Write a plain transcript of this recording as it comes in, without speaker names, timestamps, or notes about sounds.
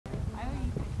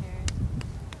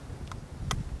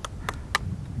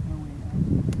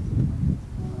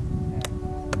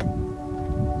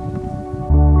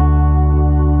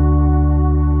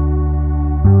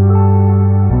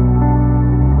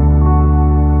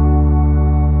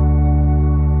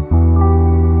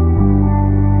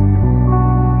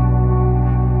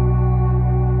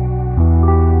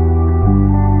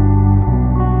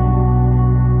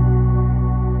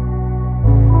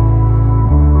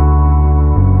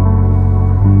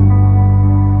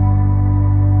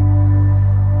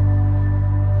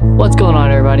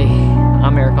everybody,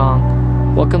 I'm Eric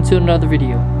Hong. Welcome to another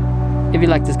video. If you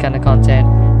like this kind of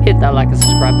content, hit that like and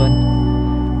subscribe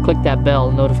button. Click that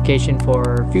bell notification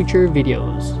for future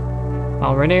videos.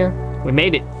 Mount Rainier, we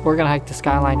made it. We're gonna hike the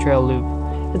Skyline Trail Loop.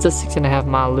 It's a 6.5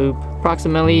 mile loop,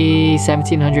 approximately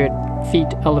 1,700 feet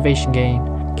elevation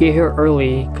gain. Get here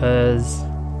early cause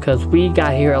we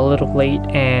got here a little late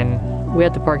and we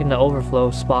had to park in the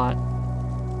overflow spot.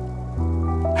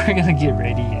 We're gonna get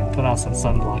ready and put on some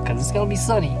sunblock because it's gonna be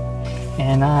sunny.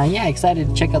 And yeah, excited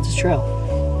to check out this trail.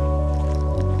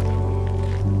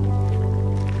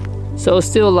 So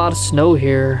still a lot of snow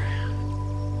here.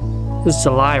 It's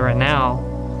July right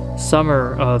now,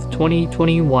 summer of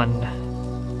 2021.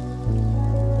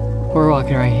 We're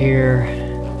walking right here,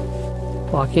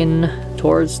 walking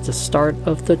towards the start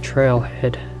of the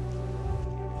trailhead.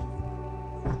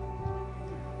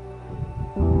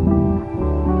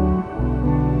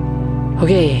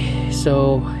 Okay,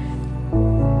 so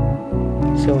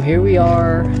here we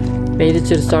are, made it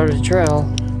to the start of the trail.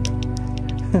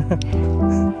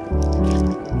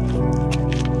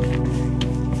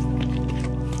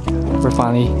 We're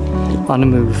finally on the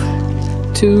move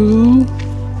to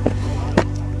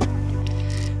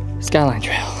Skyline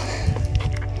Trail.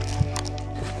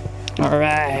 All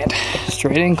right,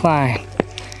 straight incline.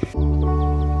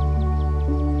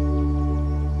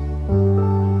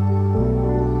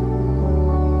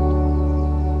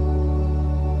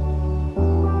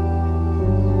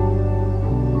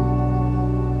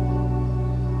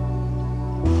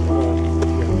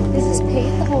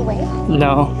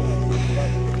 No.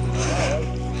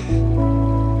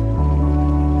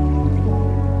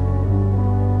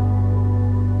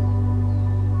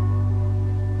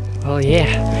 Oh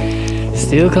yeah,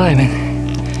 still climbing.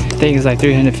 I think it's like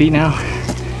 300 feet now.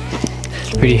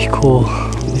 It's a pretty cool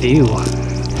view.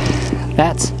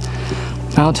 That's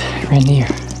Mt Rainier.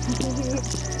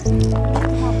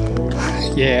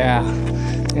 Yeah,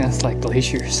 it's like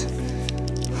glaciers.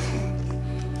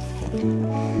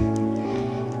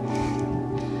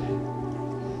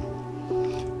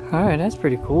 Alright, that's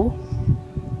pretty cool.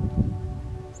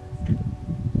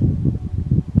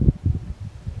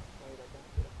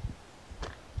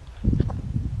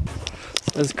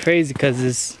 That's crazy because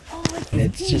it's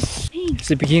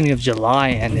the beginning of July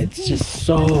and it's just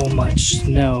so much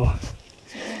snow.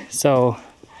 So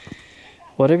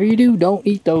whatever you do, don't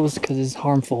eat those because it's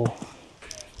harmful.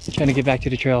 I'm trying to get back to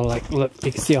the trail. Like, look,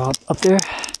 you can see up there.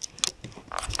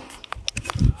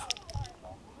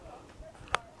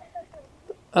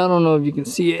 I don't know if you can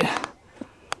see it.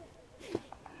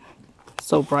 It's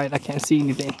so bright I can't see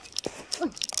anything.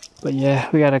 But yeah,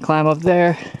 we gotta climb up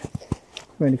there.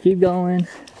 We're gonna keep going.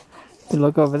 We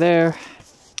look over there.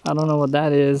 I don't know what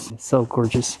that is. It's so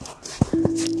gorgeous.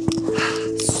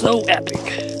 So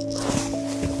epic.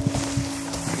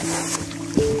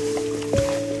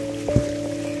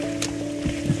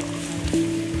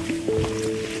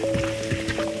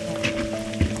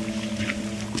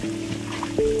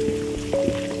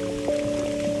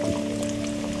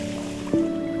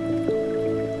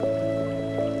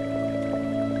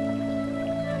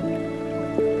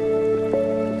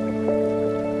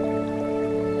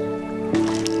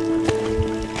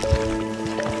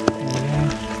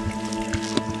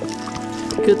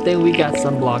 Good thing we got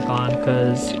sunblock on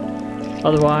because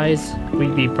otherwise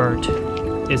we'd be burnt.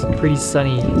 It's pretty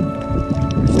sunny.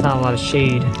 There's not a lot of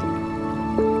shade.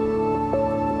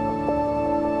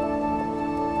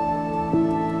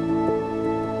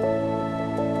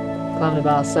 Climbed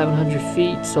about 700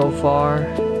 feet so far.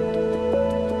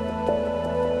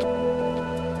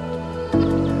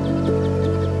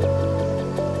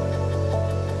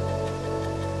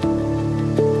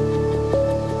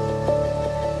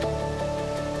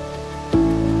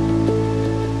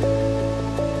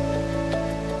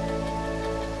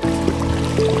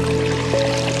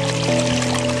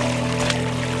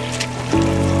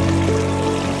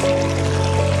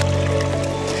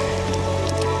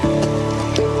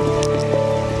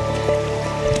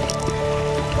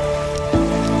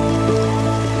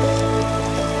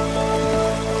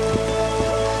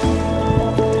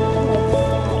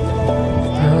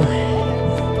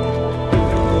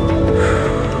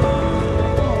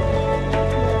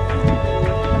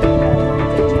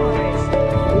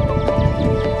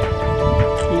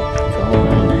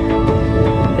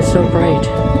 So bright,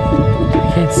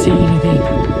 I can't see anything.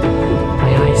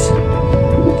 My eyes.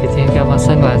 Good thing I got my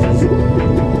sunglasses.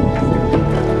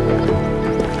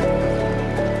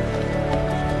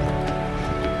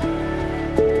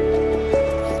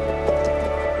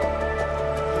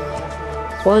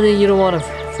 One thing you don't want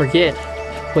to forget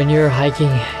when you're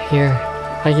hiking here,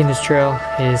 hiking this trail,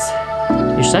 is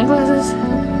your sunglasses,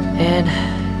 and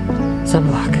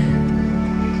sunblock.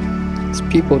 There's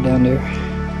people down there.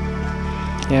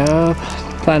 Yep,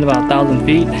 climbed about 1,000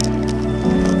 feet.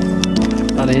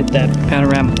 About to hit that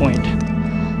panorama point.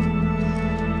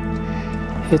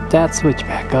 Hit that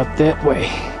switchback up that way.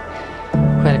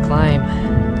 Quite a climb.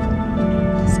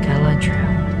 Skyline Trail.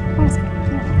 What is it?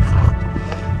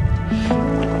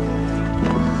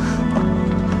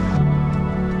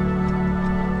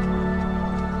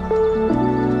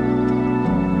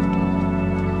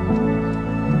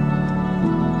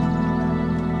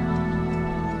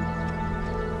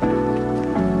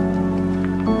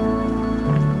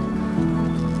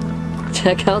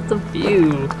 Check out the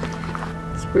view.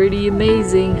 It's pretty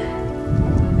amazing.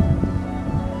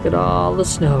 Look at all the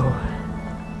snow.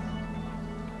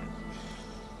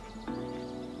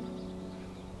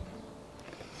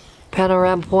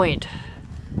 Panorama point,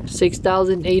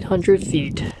 6,800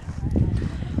 feet. Yeah,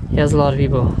 there's a lot of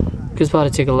people. Good spot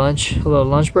to take a little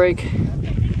lunch break.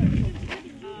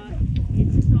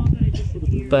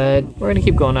 But we're gonna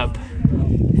keep going up.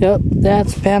 Yep,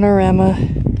 that's panorama.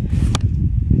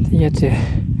 You have to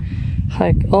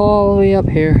hike all the way up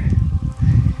here.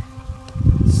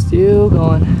 Still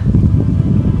going.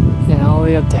 And all the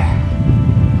way up there.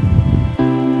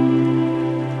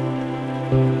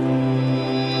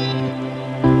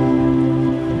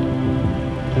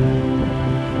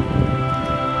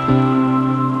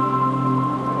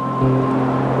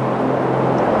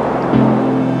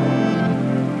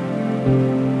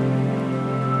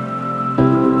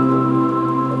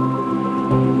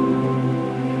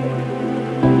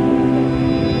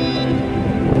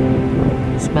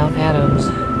 Mt. Adams.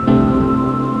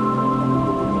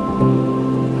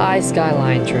 High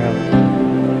Skyline Trail.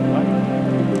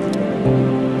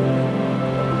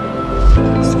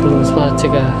 It's a cool spot to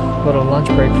take a little lunch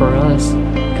break for us.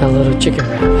 Got a little chicken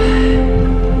wrap.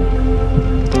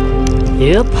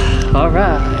 Yep,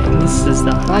 alright. This is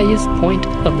the highest point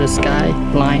of the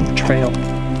Skyline Trail.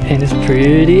 And it's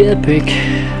pretty epic.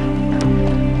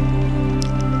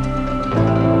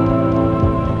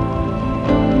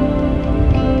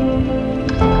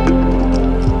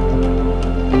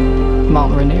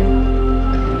 Mt Rainier.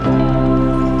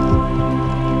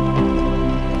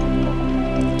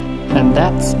 And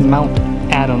that's Mt.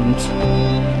 Adams.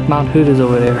 Mount Hood is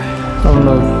over there. I don't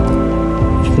know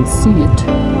if you can see it.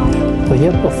 But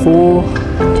yep, a full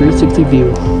 360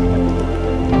 view.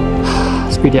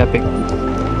 It's pretty epic.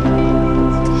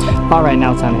 Alright,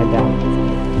 now it's time to head down.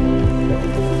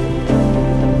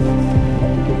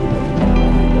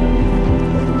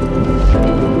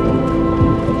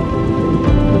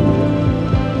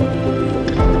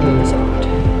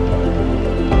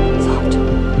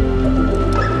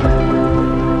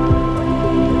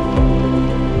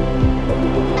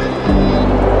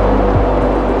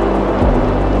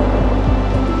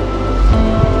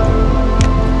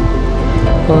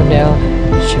 Going down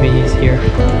should be easier.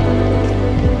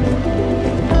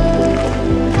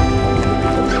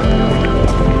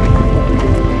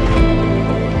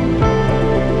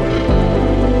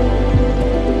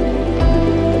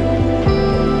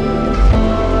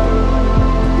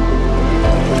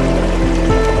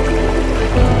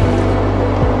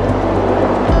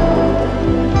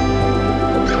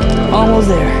 Almost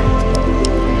there.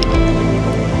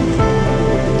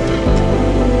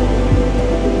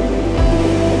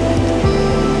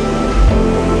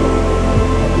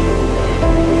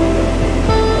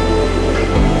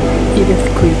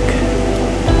 Creek.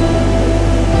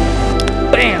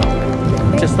 Bam!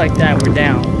 Just like that, we're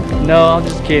down. No, I'm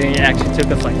just kidding. It actually took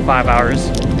us like 5 hours.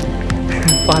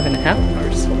 5.5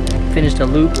 hours. Finished a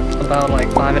loop about like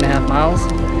 5.5 miles.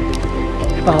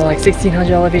 About like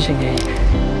 1,600 elevation gain.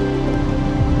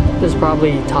 This is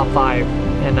probably top 5,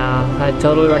 and I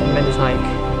totally recommend this hike.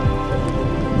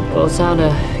 Well, it's time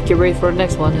to get ready for the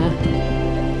next one, huh?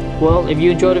 Well, if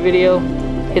you enjoyed the video,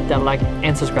 hit that like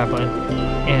and subscribe button.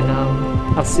 And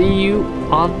I'll see you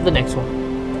on the next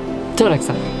one. Till next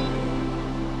time.